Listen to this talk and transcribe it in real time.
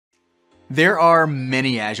There are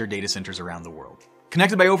many Azure data centers around the world,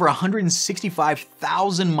 connected by over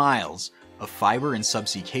 165,000 miles of fiber and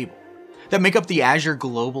subsea cable that make up the Azure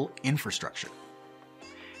global infrastructure.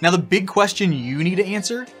 Now, the big question you need to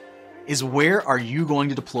answer is, where are you going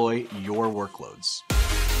to deploy your workloads?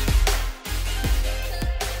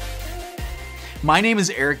 My name is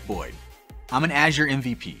Eric Boyd. I'm an Azure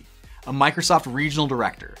MVP, a Microsoft Regional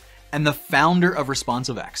Director, and the founder of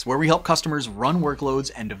ResponsiveX, where we help customers run workloads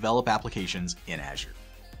and develop applications in Azure.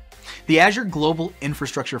 The Azure global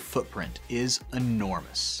infrastructure footprint is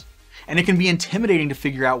enormous, and it can be intimidating to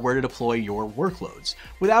figure out where to deploy your workloads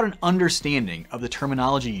without an understanding of the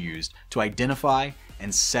terminology used to identify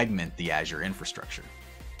and segment the Azure infrastructure.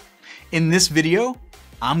 In this video,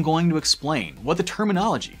 I'm going to explain what the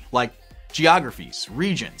terminology like geographies,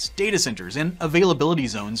 regions, data centers, and availability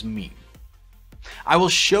zones mean. I will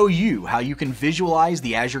show you how you can visualize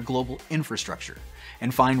the Azure global infrastructure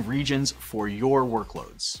and find regions for your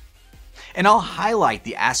workloads. And I'll highlight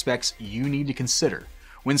the aspects you need to consider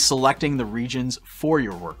when selecting the regions for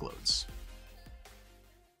your workloads.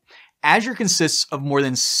 Azure consists of more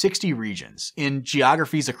than 60 regions in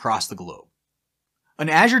geographies across the globe. An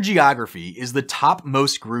Azure geography is the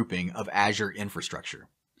topmost grouping of Azure infrastructure.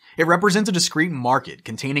 It represents a discrete market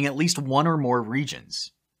containing at least one or more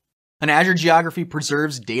regions. An Azure geography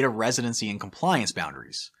preserves data residency and compliance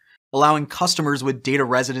boundaries, allowing customers with data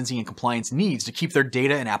residency and compliance needs to keep their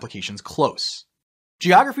data and applications close.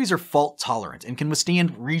 Geographies are fault tolerant and can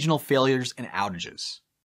withstand regional failures and outages.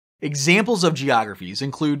 Examples of geographies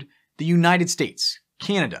include the United States,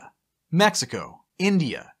 Canada, Mexico,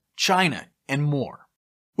 India, China, and more.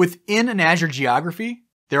 Within an Azure geography,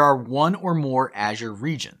 there are one or more Azure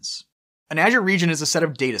regions. An Azure region is a set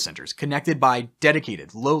of data centers connected by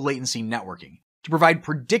dedicated low-latency networking to provide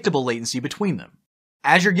predictable latency between them.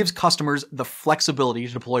 Azure gives customers the flexibility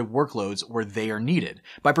to deploy workloads where they are needed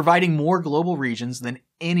by providing more global regions than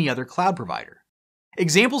any other cloud provider.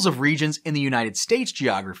 Examples of regions in the United States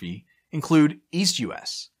geography include East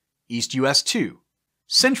US, East US 2,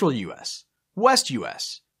 Central US, West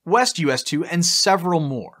US, West US 2, and several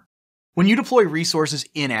more. When you deploy resources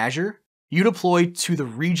in Azure, you deploy to the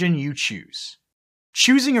region you choose.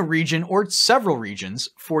 Choosing a region or several regions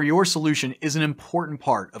for your solution is an important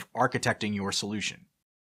part of architecting your solution.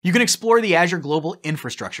 You can explore the Azure Global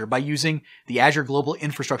Infrastructure by using the Azure Global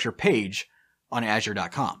Infrastructure page on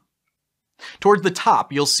Azure.com. Towards the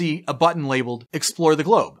top, you'll see a button labeled Explore the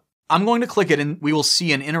Globe. I'm going to click it and we will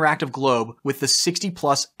see an interactive globe with the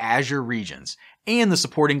 60+ Azure regions and the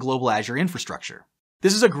supporting global Azure infrastructure.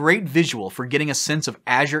 This is a great visual for getting a sense of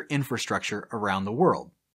Azure infrastructure around the world.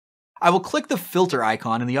 I will click the filter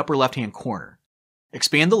icon in the upper left-hand corner,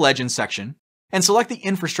 expand the legend section, and select the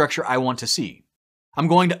infrastructure I want to see. I'm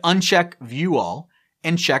going to uncheck View All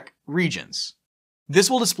and check Regions. This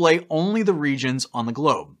will display only the regions on the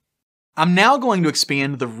globe. I'm now going to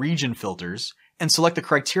expand the region filters and select the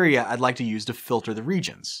criteria I'd like to use to filter the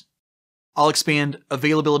regions. I'll expand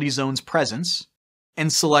Availability Zones Presence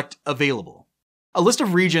and select Available. A list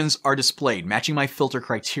of regions are displayed, matching my filter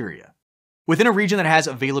criteria. Within a region that has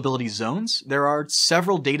availability zones, there are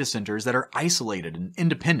several data centers that are isolated and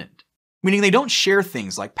independent, meaning they don't share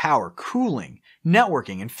things like power, cooling,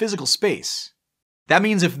 networking, and physical space. That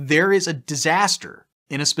means if there is a disaster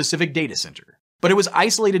in a specific data center, but it was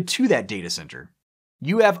isolated to that data center,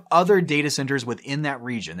 you have other data centers within that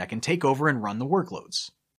region that can take over and run the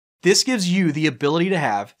workloads. This gives you the ability to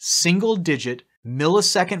have single-digit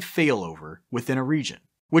millisecond failover within a region,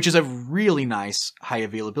 which is a really nice high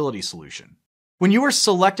availability solution. When you are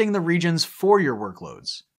selecting the regions for your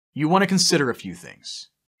workloads, you want to consider a few things.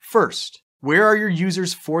 First, where are your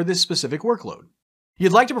users for this specific workload?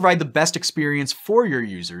 You'd like to provide the best experience for your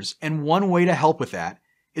users, and one way to help with that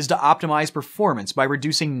is to optimize performance by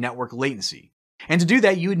reducing network latency. And to do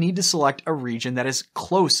that, you would need to select a region that is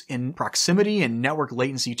close in proximity and network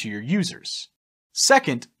latency to your users.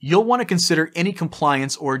 Second, you'll want to consider any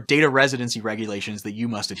compliance or data residency regulations that you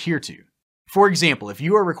must adhere to. For example, if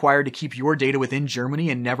you are required to keep your data within Germany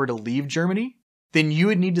and never to leave Germany, then you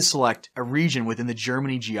would need to select a region within the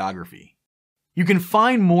Germany geography. You can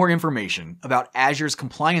find more information about Azure's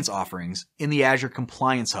compliance offerings in the Azure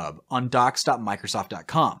Compliance Hub on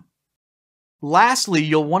docs.microsoft.com. Lastly,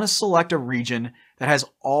 you'll want to select a region that has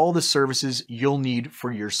all the services you'll need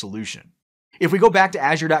for your solution. If we go back to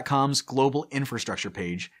Azure.com's global infrastructure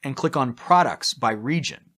page and click on Products by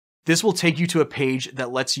Region, this will take you to a page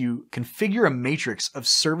that lets you configure a matrix of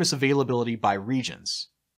service availability by regions.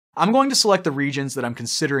 I'm going to select the regions that I'm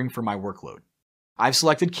considering for my workload. I've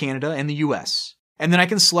selected Canada and the US, and then I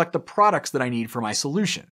can select the products that I need for my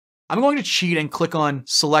solution. I'm going to cheat and click on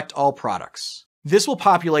Select All Products. This will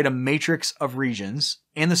populate a matrix of regions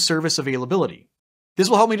and the service availability. This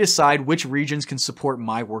will help me decide which regions can support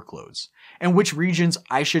my workloads and which regions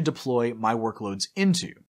I should deploy my workloads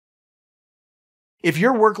into. If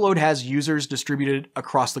your workload has users distributed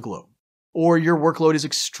across the globe, or your workload is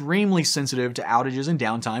extremely sensitive to outages and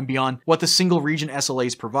downtime beyond what the single region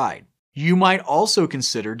SLAs provide, you might also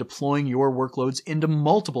consider deploying your workloads into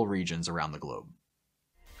multiple regions around the globe.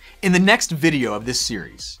 In the next video of this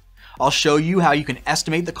series, I'll show you how you can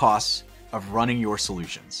estimate the costs of running your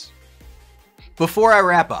solutions. Before I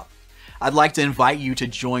wrap up, I'd like to invite you to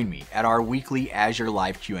join me at our weekly Azure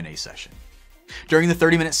Live Q&A session. During the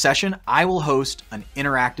 30-minute session, I will host an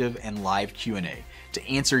interactive and live Q&A to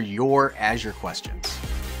answer your Azure questions.